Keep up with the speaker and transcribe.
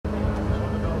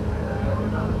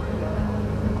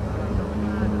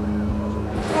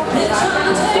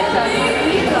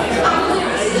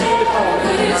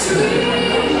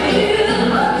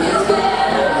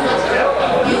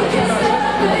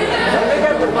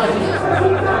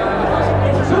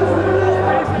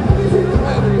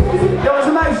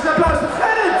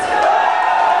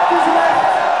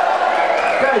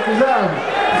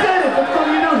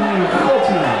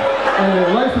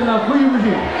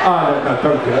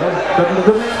dankjewel.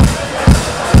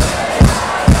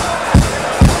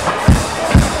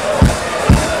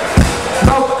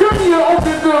 Nou kun je op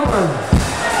dit nummer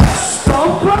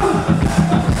stampen,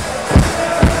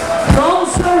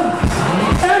 dansen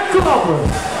en klappen.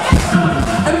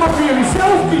 En dan mogen jullie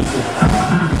zelf kiezen.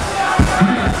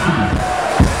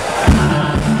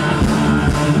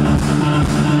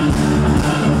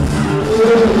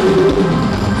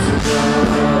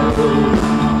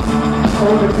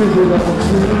 Oh, dat is weer dat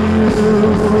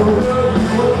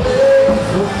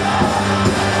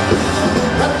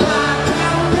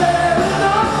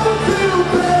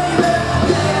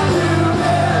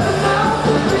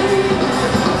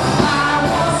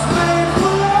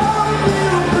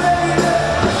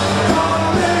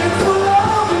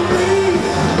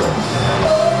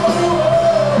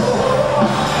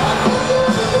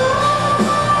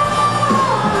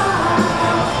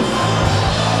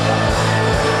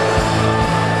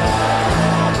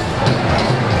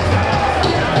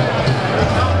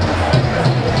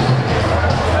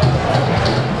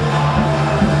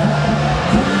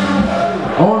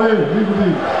Oh nee, liever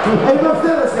niet. Ik mag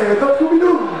vertellen zeggen, dat kom je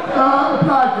doen. Een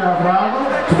plaatje aanvragen.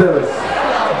 Vertel eens.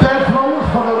 Tijd Flowers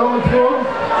van de Rolling Stones.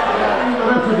 En de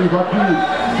rest van die bakkie.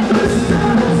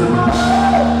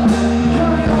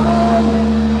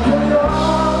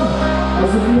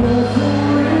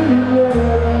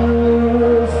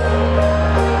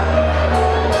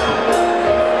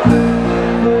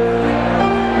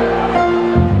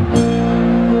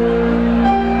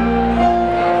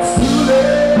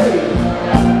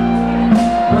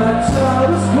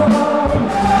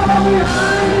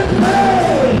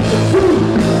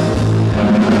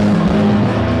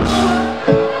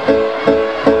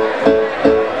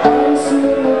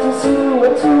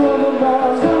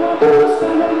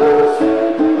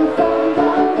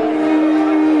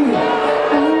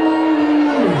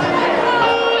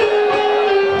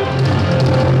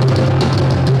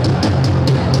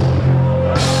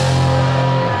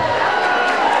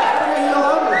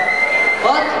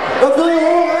 Wat wil je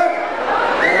horen?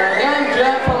 Rijntje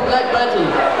van Black Betty.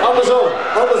 Andersom.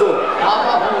 Ja, maar goed.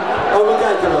 Oh, we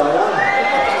kijken wel, ja?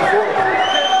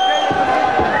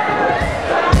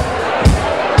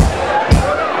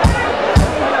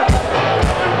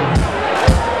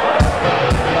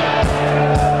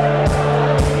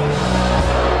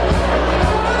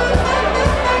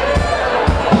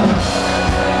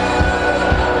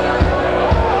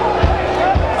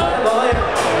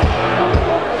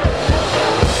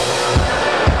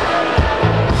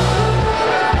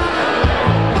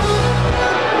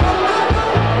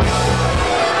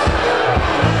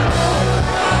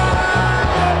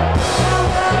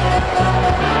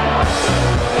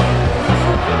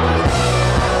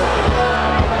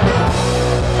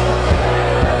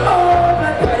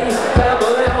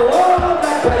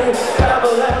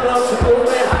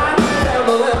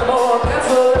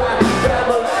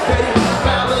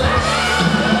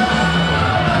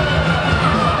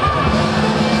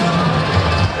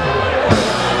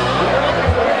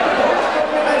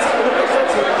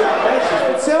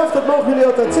 Dat mogen jullie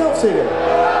altijd zelf zingen.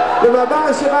 Ja, maar waar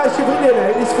is je vriendin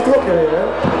heen? Die is vertrokken weer, hè?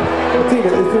 Martine,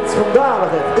 ik vind het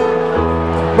schandalig, hè?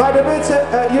 Maar de mensen,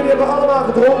 jullie hebben allemaal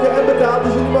gedronken en betaald,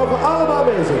 dus jullie mogen allemaal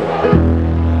meezingen.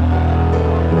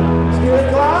 Is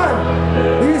iedereen klaar?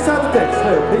 Hier staat de tekst.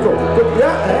 Nee, hier komt.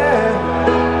 Ja, hè.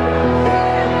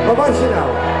 Waar was je nou?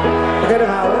 Oké, dan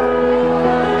gaan we.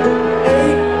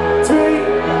 1, 2,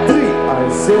 3.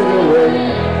 I sail away.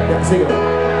 Ja, zingen we.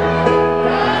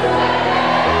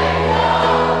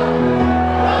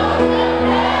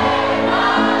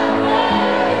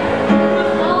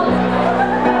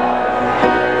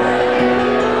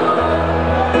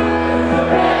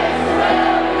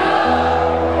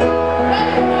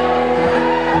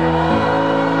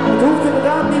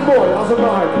 Mooi, als het maar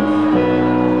hard is.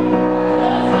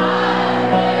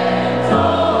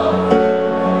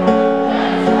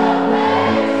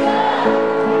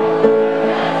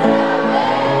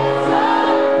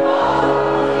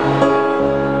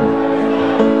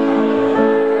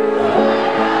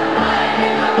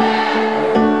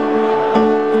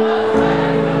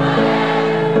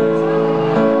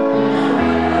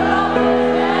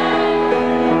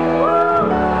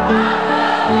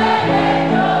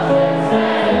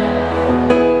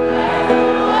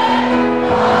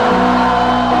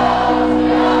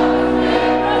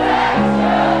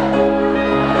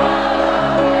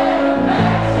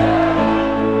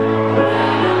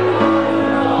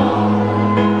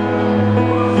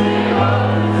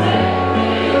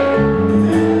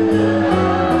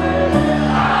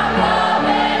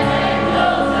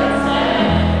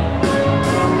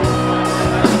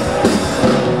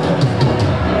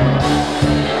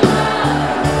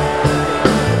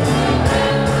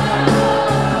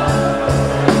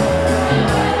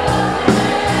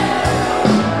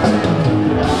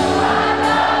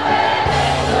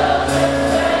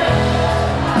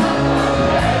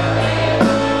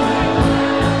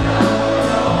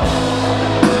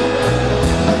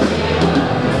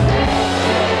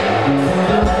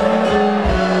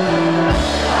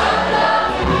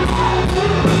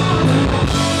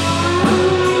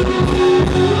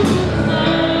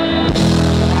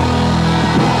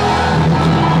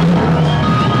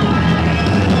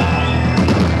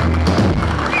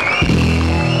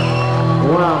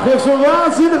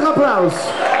 applaus.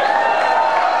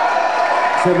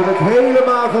 Ze hebben het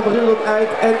helemaal gebruikt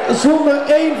uit en zonder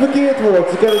één verkeerd woord.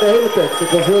 Ze kennen de hele tekst.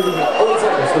 Ik was heel benieuwd. Oh,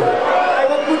 wat is het? En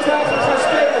wat moet wij gaan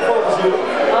spelen volgens jullie?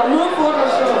 Nou, nu voor de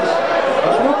shows.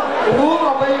 Roel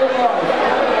al ben je live.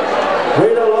 Ben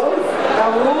je dan live? Ja,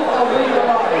 Roel al ben je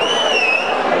live.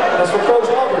 Dat is voor Koos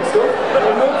Alberts, toch?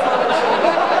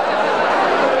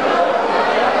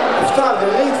 Er staat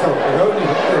er reet van. Ik hoop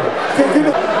niet. Kijk,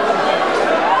 jullie...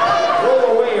 Roll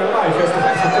away your life. Dat is toch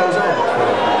echt voor Koos Alberts?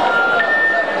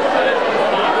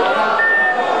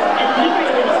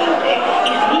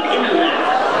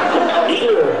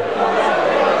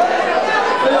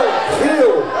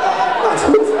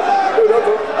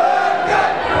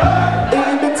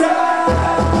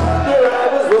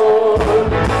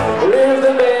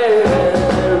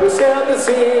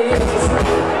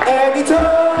 And he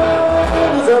told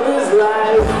us of his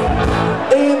life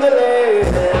in the land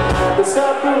of the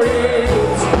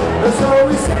submarines. And so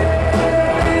we sailed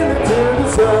into the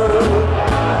sun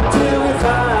till we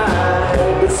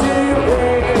find the sea of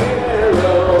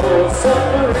yellow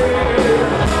submarine.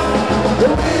 We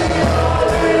are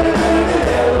living in the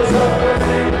yellow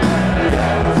submarine. We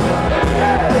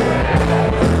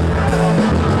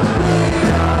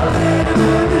are living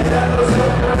in the yellow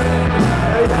submarine.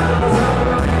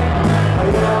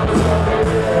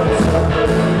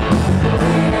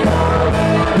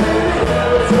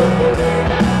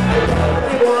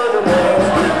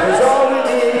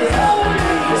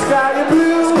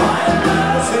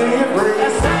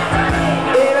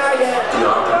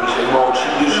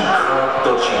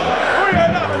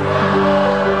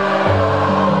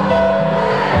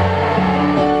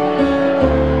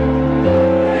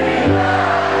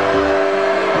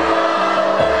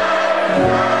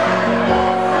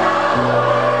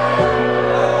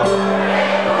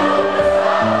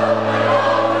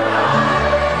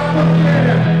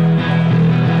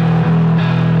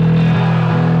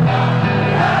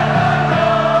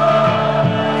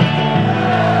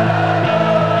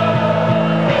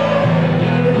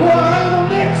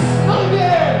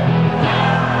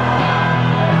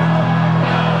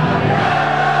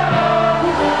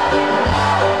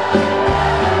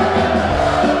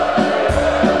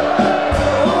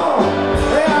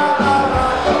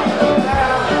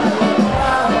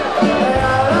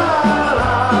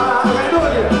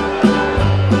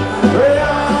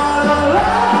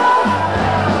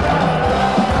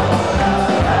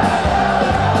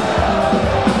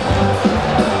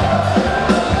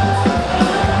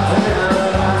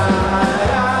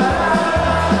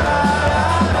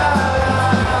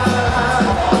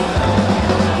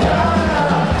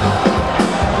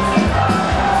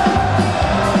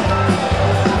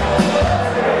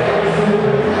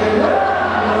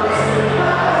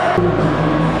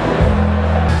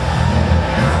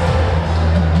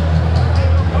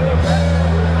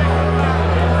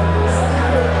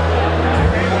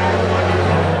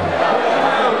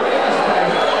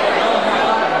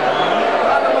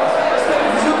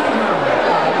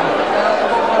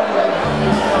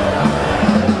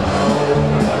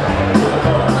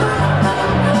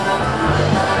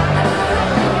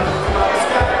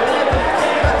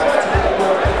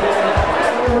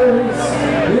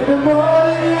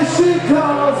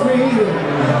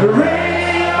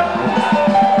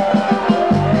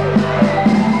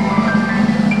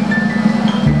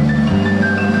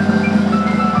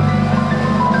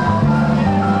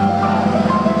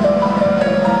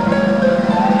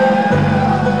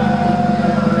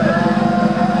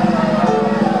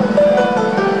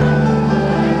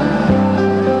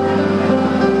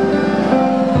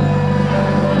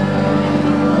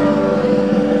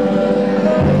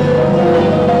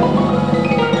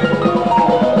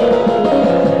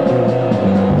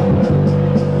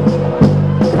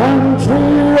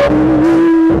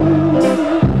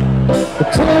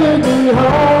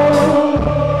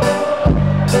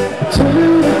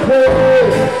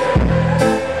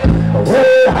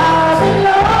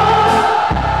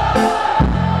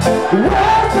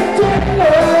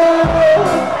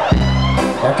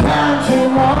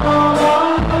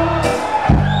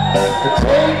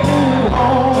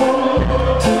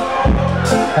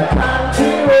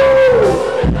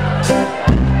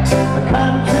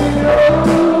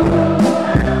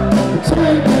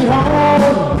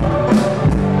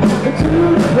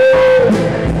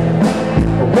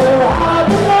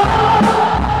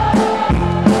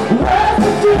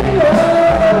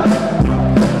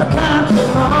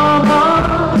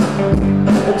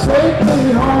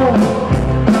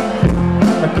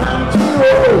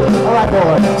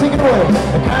 Take it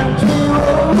away.